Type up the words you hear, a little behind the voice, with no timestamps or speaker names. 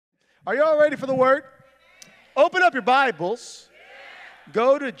Are you all ready for the word? Open up your Bibles.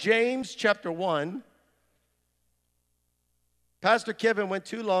 Go to James chapter 1. Pastor Kevin went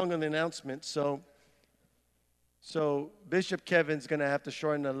too long on the announcement, so Bishop Kevin's going to have to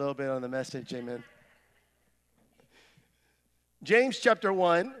shorten a little bit on the message. Amen. James chapter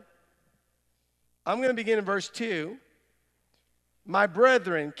 1. I'm going to begin in verse 2. My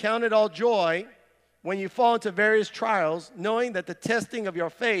brethren, count it all joy when you fall into various trials, knowing that the testing of your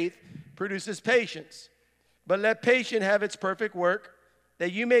faith produces patience. But let patience have its perfect work,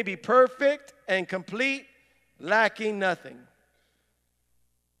 that you may be perfect and complete, lacking nothing.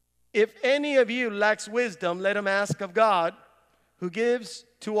 If any of you lacks wisdom, let him ask of God, who gives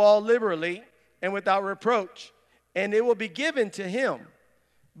to all liberally and without reproach, and it will be given to him.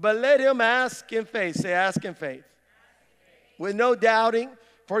 But let him ask in faith. Say, ask in faith. With no doubting,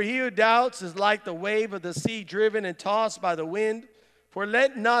 for he who doubts is like the wave of the sea driven and tossed by the wind. For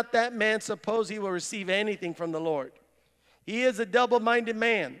let not that man suppose he will receive anything from the Lord. He is a double-minded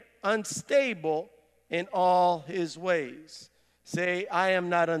man, unstable in all his ways. Say, I am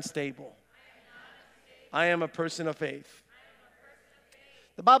not unstable. I am a person of faith.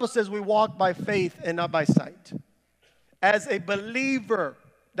 The Bible says we walk by faith and not by sight. As a believer,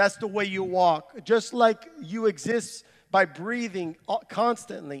 that's the way you walk. Just like you exist by breathing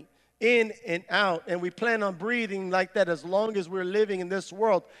constantly in and out, and we plan on breathing like that as long as we're living in this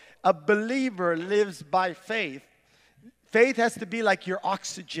world. A believer lives by faith. Faith has to be like your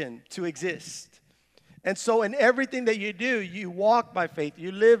oxygen to exist. And so in everything that you do, you walk by faith.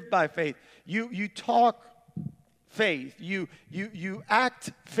 You live by faith. You talk faith. You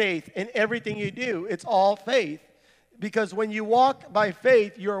act faith in everything you do. It's all faith. Because when you walk by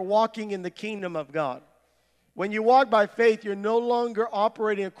faith, you're walking in the kingdom of God. When you walk by faith, you're no longer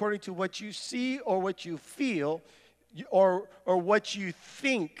operating according to what you see or what you feel or what you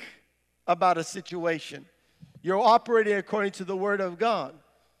think about a situation. You're operating according to the Word of God.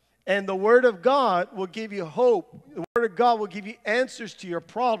 And the Word of God will give you hope. The Word of God will give you answers to your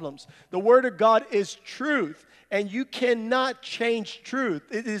problems. The Word of God is truth, and you cannot change truth.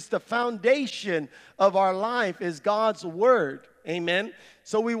 It is the foundation of our life, is God's Word. Amen.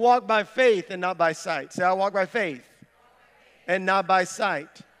 So we walk by faith and not by sight. Say, I walk by faith and not by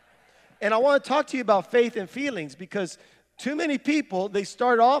sight. And I want to talk to you about faith and feelings, because too many people, they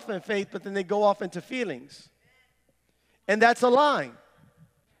start off in faith, but then they go off into feelings. And that's a lie.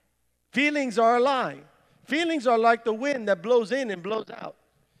 Feelings are a lie. Feelings are like the wind that blows in and blows out.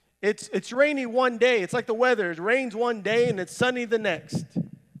 It's rainy one day. It's like the weather. It rains one day and it's sunny the next.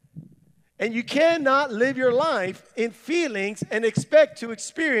 And you cannot live your life in feelings and expect to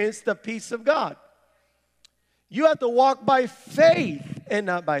experience the peace of God. You have to walk by faith and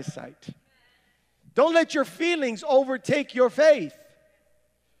not by sight. Don't let your feelings overtake your faith.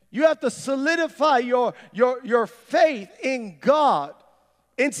 You have to solidify your faith in God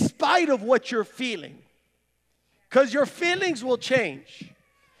in spite of what you're feeling. Because your feelings will change.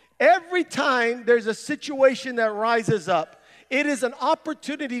 Every time there's a situation that rises up, it is an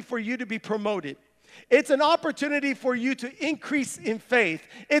opportunity for you to be promoted. It's an opportunity for you to increase in faith.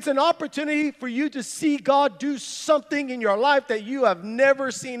 It's an opportunity for you to see God do something in your life that you have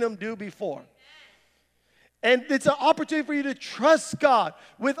never seen Him do before. And it's an opportunity for you to trust God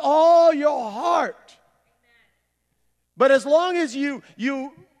with all your heart. But as long as you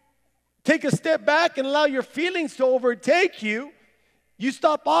take a step back and allow your feelings to overtake you, you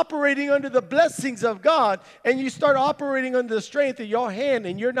stop operating under the blessings of God, and you start operating under the strength of your hand,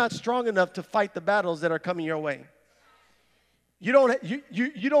 and you're not strong enough to fight the battles that are coming your way. You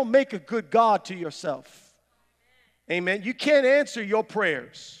don't make a good God to yourself. Amen. You can't answer your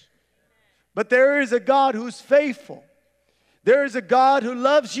prayers. But there is a God who's faithful. There is a God who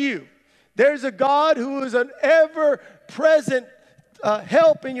loves you. There's a God who is an ever-present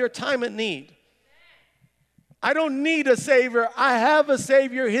help in your time of need. I don't need a Savior. I have a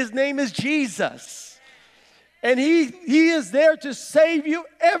Savior. His name is Jesus. And He is there to save you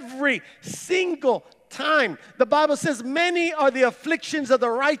every single time. The Bible says, many are the afflictions of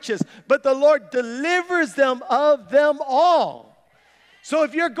the righteous, but the Lord delivers them of them all. So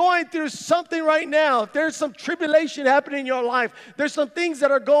if you're going through something right now, if there's some tribulation happening in your life, there's some things that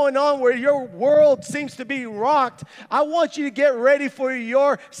are going on where your world seems to be rocked, I want you to get ready for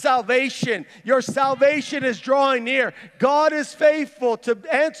your salvation. Your salvation is drawing near. God is faithful to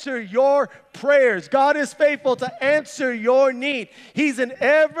answer your prayers. God is faithful to answer your need. He's an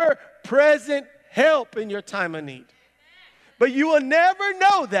ever-present help in your time of need. But you will never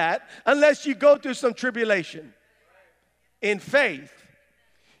know that unless you go through some tribulation in faith.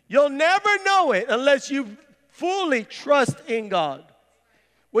 You'll never know it unless you fully trust in God.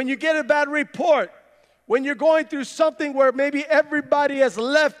 when you get a bad report, when you're going through something where maybe everybody has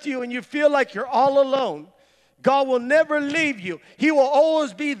left you and you feel like you're all alone, God will never leave you. He will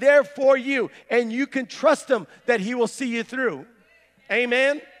always be there for you, and you can trust Him that He will see you through.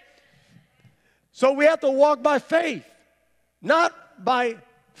 Amen? So we have to walk by faith, not by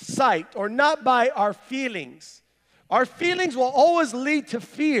sight or not by our feelings. Our feelings will always lead to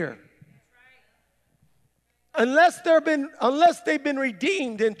fear. Unless they've been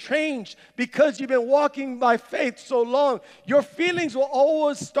redeemed and changed because you've been walking by faith so long, your feelings will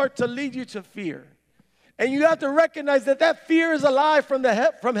always start to lead you to fear. And you have to recognize that that fear is a lie from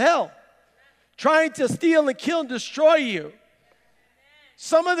hell, trying to steal and kill and destroy you.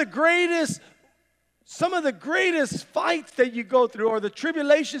 Some of the greatest fights that you go through, or the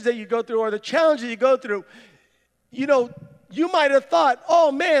tribulations that you go through, or the challenges you go through, you might have thought,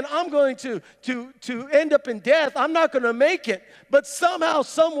 oh man, I'm going to end up in death. I'm not going to make it. But somehow,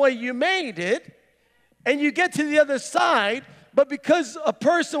 some way you made it, and you get to the other side. But because a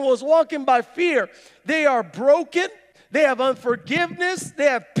person was walking by fear, they are broken. They have unforgiveness. They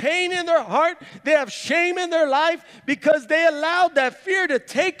have pain in their heart. They have shame in their life because they allowed that fear to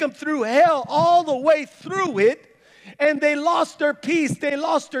take them through hell all the way through it. And they lost their peace. They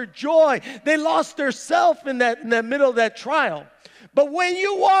lost their joy. They lost their self in the middle of that trial. But when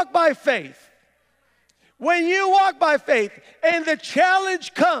you walk by faith, and the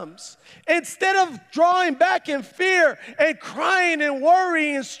challenge comes, instead of drawing back in fear and crying and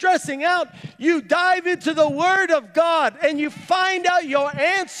worrying and stressing out, you dive into the Word of God and you find out your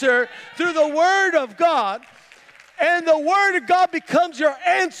answer through the Word of God. And the Word of God becomes your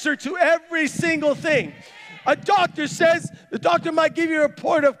answer to every single thing. A doctor says, the doctor might give you a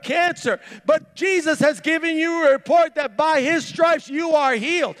report of cancer, but Jesus has given you a report that by His stripes you are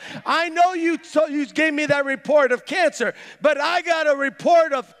healed. I know you gave me that report of cancer, but I got a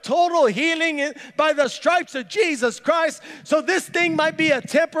report of total healing by the stripes of Jesus Christ. So this thing might be a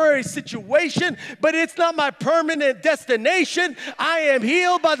temporary situation, but it's not my permanent destination. I am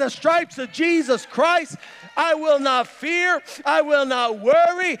healed by the stripes of Jesus Christ. I will not fear. I will not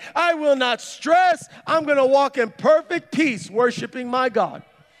worry. I will not stress. I'm going to walk in perfect peace, worshiping my God.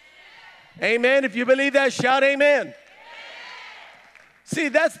 Amen. If you believe that, shout amen. See,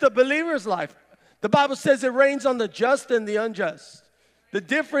 that's the believer's life. The Bible says it rains on the just and the unjust. The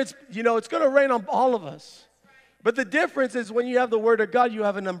difference, it's going to rain on all of us. But the difference is when you have the Word of God, you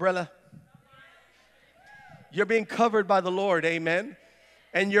have an umbrella. You're being covered by the Lord. Amen.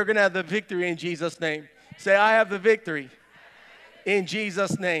 And you're going to have the victory in Jesus' name. Say, I have the victory in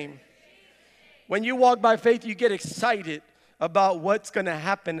Jesus' name. When you walk by faith, you get excited about what's going to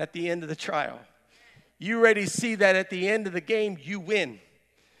happen at the end of the trial. You already see that at the end of the game, you win.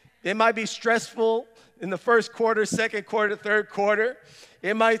 It might be stressful in the first quarter, second quarter, third quarter.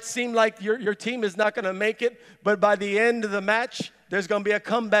 It might seem like your team is not going to make it, but by the end of the match, there's going to be a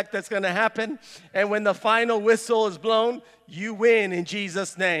comeback that's going to happen. And when the final whistle is blown, you win in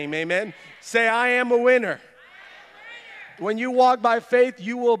Jesus' name. Amen. Say, I am a winner. When you walk by faith,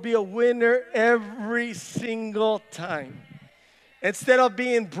 you will be a winner every single time. Instead of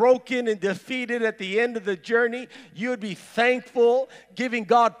being broken and defeated at the end of the journey, you would be thankful, giving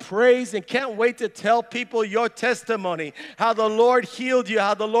God praise, and can't wait to tell people your testimony. How the Lord healed you,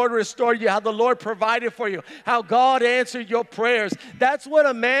 how the Lord restored you, how the Lord provided for you, how God answered your prayers. That's what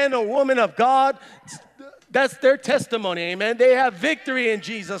a man or woman of God, that's their testimony, amen. They have victory in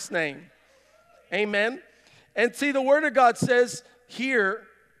Jesus' name, amen. And see, the Word of God says here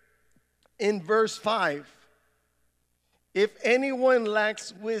in verse 5, if anyone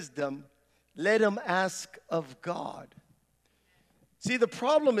lacks wisdom, let him ask of God. See, the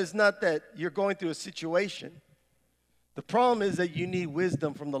problem is not that you're going through a situation. The problem is that you need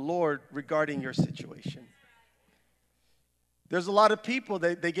wisdom from the Lord regarding your situation. There's a lot of people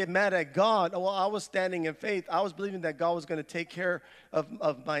that they get mad at God. Well, I was standing in faith. I was believing that God was going to take care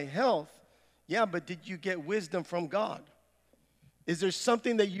of my health. Yeah, but did you get wisdom from God? Is there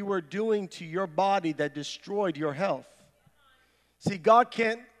something that you were doing to your body that destroyed your health? See, God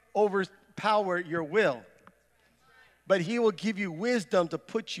can't overpower your will, but He will give you wisdom to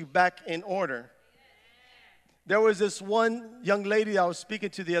put you back in order. There was this one young lady I was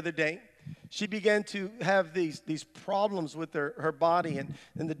speaking to the other day. She began to have these problems with her body, and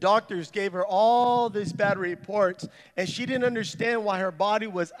the doctors gave her all these bad reports, and she didn't understand why her body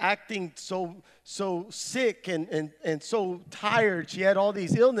was acting so sick and so tired. She had all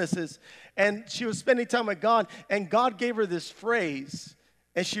these illnesses, and she was spending time with God, and God gave her this phrase,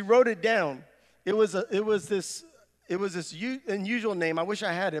 and she wrote it down. It was this unusual name. I wish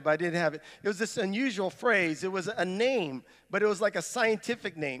I had it, but I didn't have it. It was this unusual phrase. It was a name, but it was like a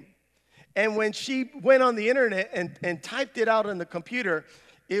scientific name. And when she went on the internet and typed it out on the computer,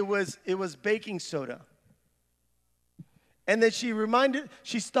 it was baking soda. And then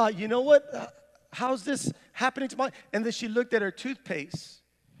she thought, you know what? How's this happening to my? And then she looked at her toothpaste,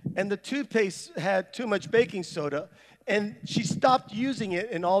 and the toothpaste had too much baking soda, and she stopped using it,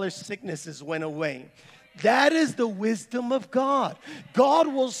 and all her sicknesses went away. That is the wisdom of God. God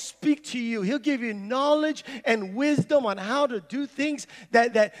will speak to you. He'll give you knowledge and wisdom on how to do things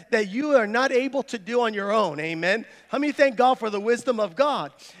that you are not able to do on your own. Amen. How many thank God for the wisdom of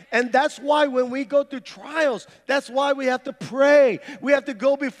God? And that's why when we go through trials, that's why we have to pray. We have to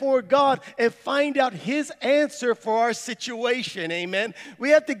go before God and find out His answer for our situation. Amen. We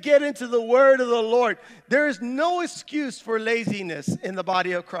have to get into the word of the Lord. There is no excuse for laziness in the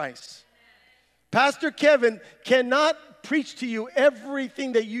body of Christ. Pastor Kevin cannot preach to you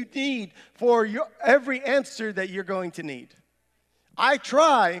everything that you need for every answer that you're going to need. I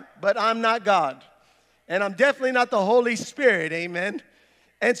try, but I'm not God. And I'm definitely not the Holy Spirit, amen?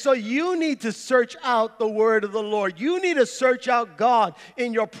 And so you need to search out the word of the Lord. You need to search out God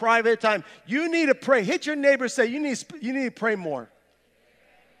in your private time. You need to pray. Hit your neighbor and say, you need to pray more.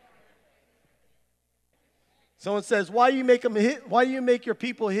 Someone says, why do you make your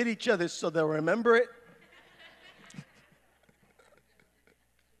people hit each other? So they'll remember it.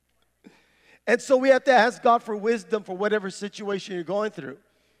 And so we have to ask God for wisdom for whatever situation you're going through.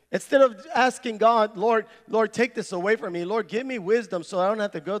 Instead of asking God, Lord, take this away from me. Lord, give me wisdom so I don't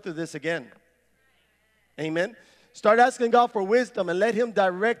have to go through this again. Amen. Start asking God for wisdom and let Him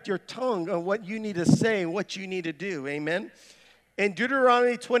direct your tongue on what you need to say and what you need to do. Amen. In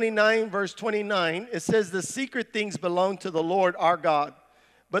Deuteronomy 29, verse 29, it says, the secret things belong to the Lord our God,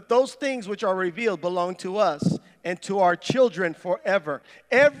 but those things which are revealed belong to us and to our children forever.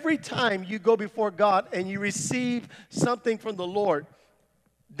 Every time you go before God and you receive something from the Lord,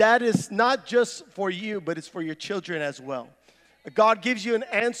 that is not just for you, but it's for your children as well. God gives you an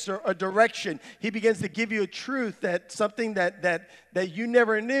answer, a direction. He begins to give you a truth, something that you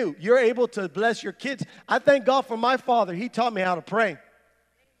never knew. You're able to bless your kids. I thank God for my father. He taught me how to pray.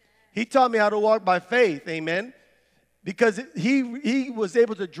 He taught me how to walk by faith, amen. Because he was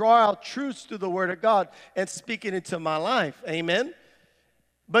able to draw out truths through the Word of God and speak it into my life, amen.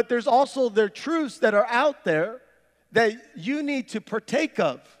 But there's also the truths that are out there that you need to partake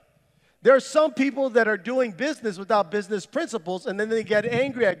of. There are some people that are doing business without business principles, and then they get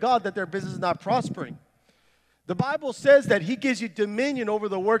angry at God that their business is not prospering. The Bible says that He gives you dominion over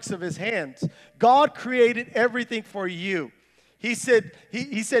the works of His hands. God created everything for you. He said,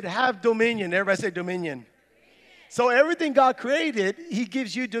 have dominion. Everybody say dominion. So everything God created, He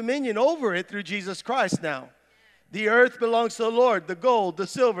gives you dominion over it through Jesus Christ now. The earth belongs to the Lord, the gold, the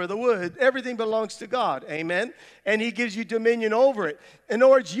silver, the wood, everything belongs to God, amen? And He gives you dominion over it. In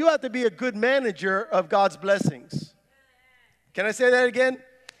other words, you have to be a good manager of God's blessings. Can I say that again?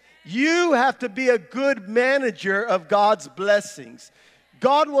 You have to be a good manager of God's blessings.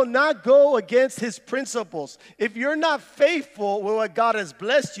 God will not go against His principles. If you're not faithful with what God has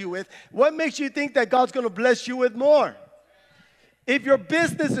blessed you with, what makes you think that God's going to bless you with more? If your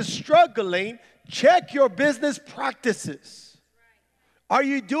business is struggling, check your business practices. Are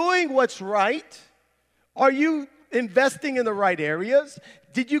you doing what's right? Are you investing in the right areas?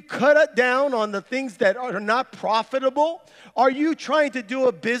 Did you cut it down on the things that are not profitable? Are you trying to do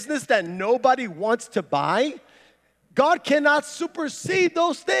a business that nobody wants to buy? God cannot supersede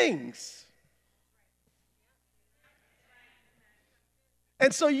those things.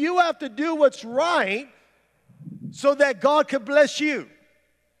 And so you have to do what's right so that God can bless you.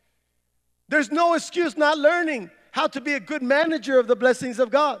 There's no excuse not learning how to be a good manager of the blessings of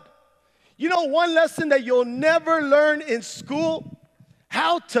God. You know one lesson that you'll never learn in school?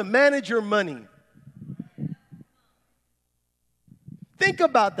 How to manage your money. Think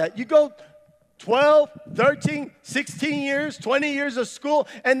about that. You go 12, 13, 16 years, 20 years of school,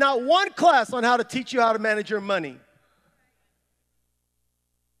 and not one class on how to teach you how to manage your money.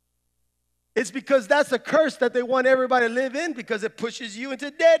 It's because that's a curse that they want everybody to live in, because it pushes you into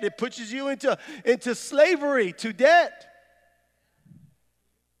debt. It pushes you into slavery, to debt.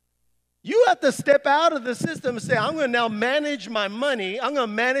 You have to step out of the system and say, I'm going to now manage my money. I'm going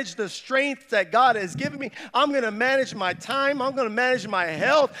to manage the strength that God has given me. I'm going to manage my time. I'm going to manage my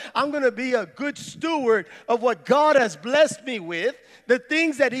health. I'm going to be a good steward of what God has blessed me with, the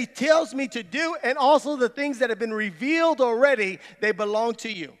things that He tells me to do, and also the things that have been revealed already, they belong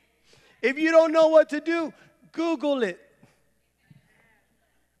to you. If you don't know what to do, Google it.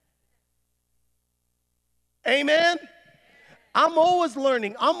 Amen? I'm always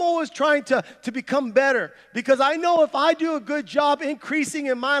learning. I'm always trying to become better because I know if I do a good job increasing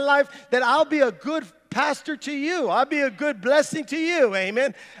in my life, that I'll be a good pastor to you. I'll be a good blessing to you.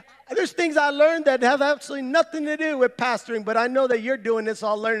 Amen. There's things I learned that have absolutely nothing to do with pastoring, but I know that you're doing this, so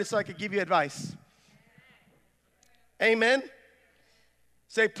I'll learn it so I can give you advice. Amen.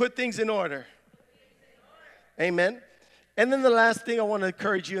 Say, put things in order. Amen. And then the last thing I want to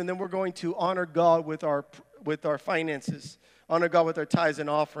encourage you, and then we're going to honor God with our finances. Honor God with our tithes and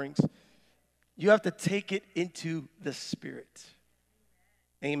offerings. You have to take it into the Spirit.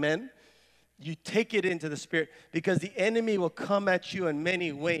 Amen. You take it into the Spirit because the enemy will come at you in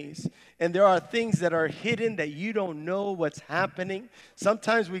many ways. And there are things that are hidden that you don't know what's happening.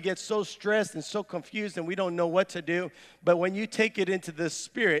 Sometimes we get so stressed and so confused and we don't know what to do. But when you take it into the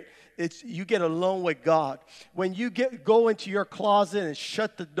Spirit, you get alone with God. When you go into your closet and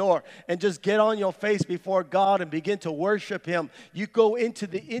shut the door and just get on your face before God and begin to worship Him, you go into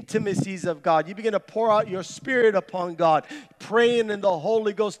the intimacies of God. You begin to pour out your spirit upon God, praying in the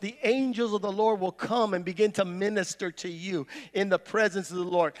Holy Ghost. The angels of the Lord will come and begin to minister to you in the presence of the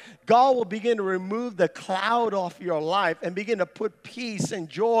Lord. God will begin to remove the cloud off your life and begin to put peace and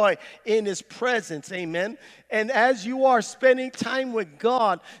joy in His presence. Amen. And as you are spending time with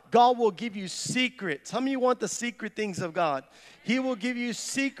God, God will give you secrets. How many of you want the secret things of God? He will give you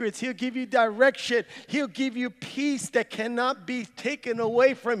secrets. He'll give you direction. He'll give you peace that cannot be taken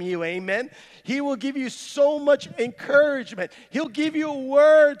away from you. Amen. He will give you so much encouragement. He'll give you a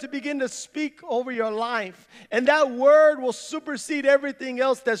word to begin to speak over your life. And that word will supersede everything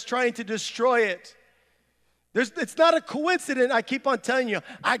else that's trying to destroy it. It's not a coincidence. I keep on telling you,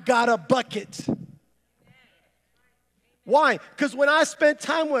 I got a bucket. Why? Because when I spent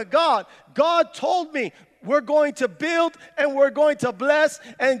time with God, God told me we're going to build and we're going to bless.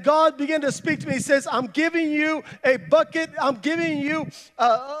 And God began to speak to me. He says, I'm giving you a bucket. I'm giving you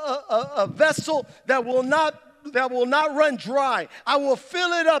a vessel that will not run dry. I will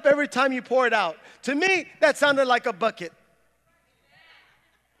fill it up every time you pour it out. To me, that sounded like a bucket.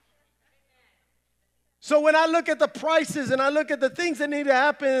 So when I look at the prices and I look at the things that need to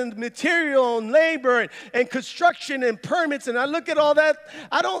happen, material and labor and construction and permits, and I look at all that,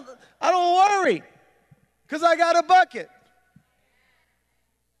 I don't worry because I got a bucket.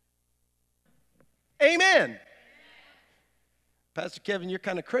 Amen. Pastor Kevin, you're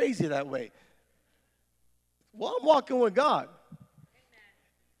kind of crazy that way. Well, I'm walking with God.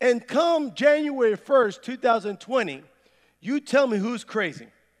 And come January 1st, 2020, you tell me who's crazy.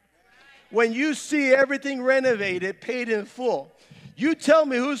 When you see everything renovated, paid in full, you tell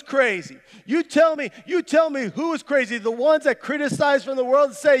me who's crazy. You tell me who is crazy. The ones that criticize from the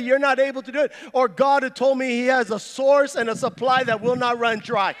world and say you're not able to do it, or God had told me He has a source and a supply that will not run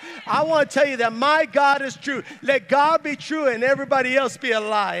dry. I want to tell you that my God is true. Let God be true and everybody else be a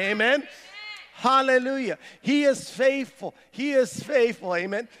lie. Amen. Hallelujah. He is faithful. He is faithful.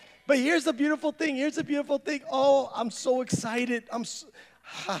 Amen. But here's the beautiful thing. Here's the beautiful thing. Oh, I'm so excited.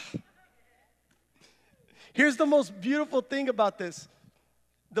 Here's the most beautiful thing about this.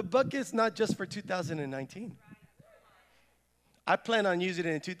 The bucket's not just for 2019. I plan on using it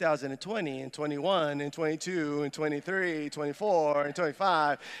in 2020 and 21 and 22 and 23, 24 and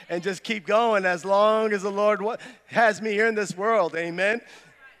 25 and just keep going as long as the Lord has me here in this world. Amen.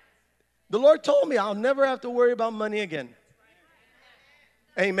 The Lord told me I'll never have to worry about money again.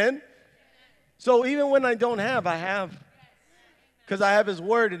 Amen. So even when I don't have, I have. Because I have His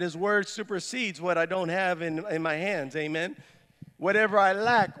word, and His word supersedes what I don't have in my hands. Amen. Whatever I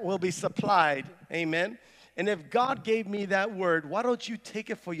lack will be supplied. Amen. And if God gave me that word, why don't you take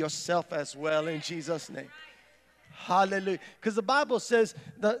it for yourself as well in Jesus' name? Hallelujah. Because the Bible says,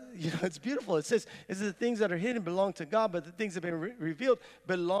 it's beautiful. It says, the things that are hidden belong to God, but the things that have been revealed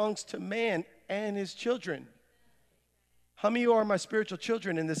belongs to man and his children. How many of you are my spiritual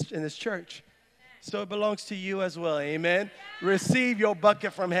children in this church? So it belongs to you as well. Amen. Receive your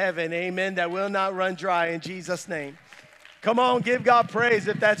bucket from heaven. Amen. That will not run dry in Jesus' name. Come on, give God praise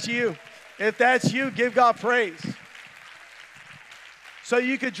if that's you. If that's you, give God praise. So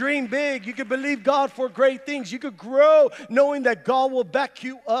you could dream big. You could believe God for great things. You could grow knowing that God will back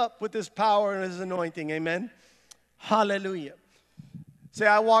you up with His power and His anointing. Amen. Hallelujah. Say,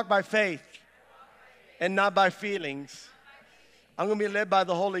 I walk by faith and not by feelings. I'm going to be led by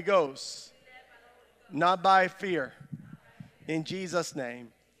the Holy Ghost. Not by fear. In Jesus'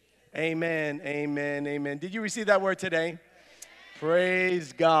 name. Amen, amen, amen. Did you receive that word today?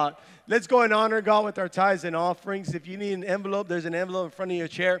 Praise God. Let's go and honor God with our tithes and offerings. If you need an envelope, there's an envelope in front of your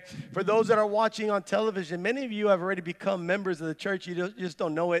chair. For those that are watching on television, many of you have already become members of the church. You just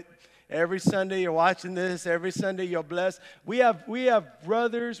don't know it. Every Sunday you're watching this. Every Sunday you're blessed. We have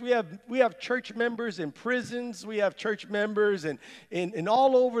brothers. We have church members in prisons. We have church members in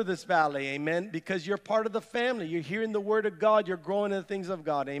all over this valley. Amen. Because you're part of the family. You're hearing the word of God. You're growing in the things of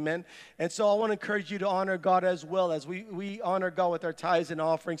God. Amen. And so I want to encourage you to honor God as well. As we honor God with our tithes and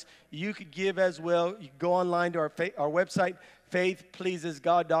offerings, you could give as well. You go online to our website,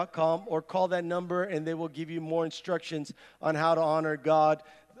 faithpleasesgod.com, or call that number and they will give you more instructions on how to honor God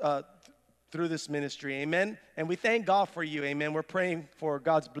through this ministry. Amen. And we thank God for you. Amen. We're praying for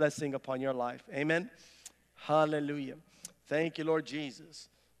God's blessing upon your life. Amen. Hallelujah. Thank you, Lord Jesus.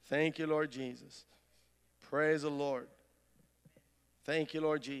 Thank you, Lord Jesus. Praise the Lord. Thank you,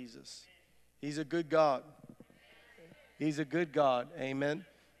 Lord Jesus. He's a good God. He's a good God. Amen.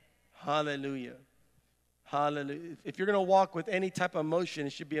 Hallelujah. Hallelujah. If you're going to walk with any type of emotion,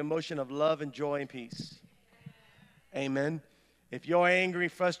 it should be a motion of love and joy and peace. Amen. If you're angry,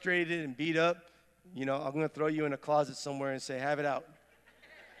 frustrated, and beat up, I'm going to throw you in a closet somewhere and say, have it out.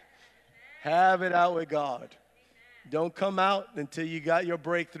 Have it out with God. Don't come out until you got your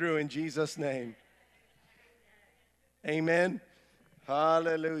breakthrough in Jesus' name. Amen.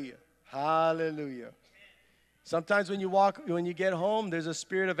 Hallelujah. Hallelujah. Sometimes when you get home, there's a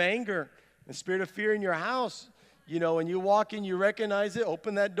spirit of anger, a spirit of fear in your house. When you walk in, you recognize it,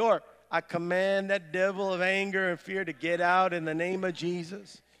 open that door. I command that devil of anger and fear to get out in the name of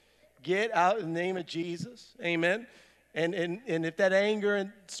Jesus. Get out in the name of Jesus. Amen. And if that anger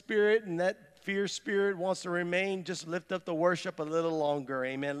and spirit and that fear spirit wants to remain, just lift up the worship a little longer.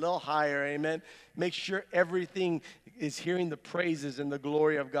 Amen. A little higher. Amen. Make sure everything is hearing the praises and the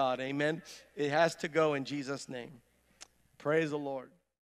glory of God. Amen. It has to go in Jesus' name. Praise the Lord.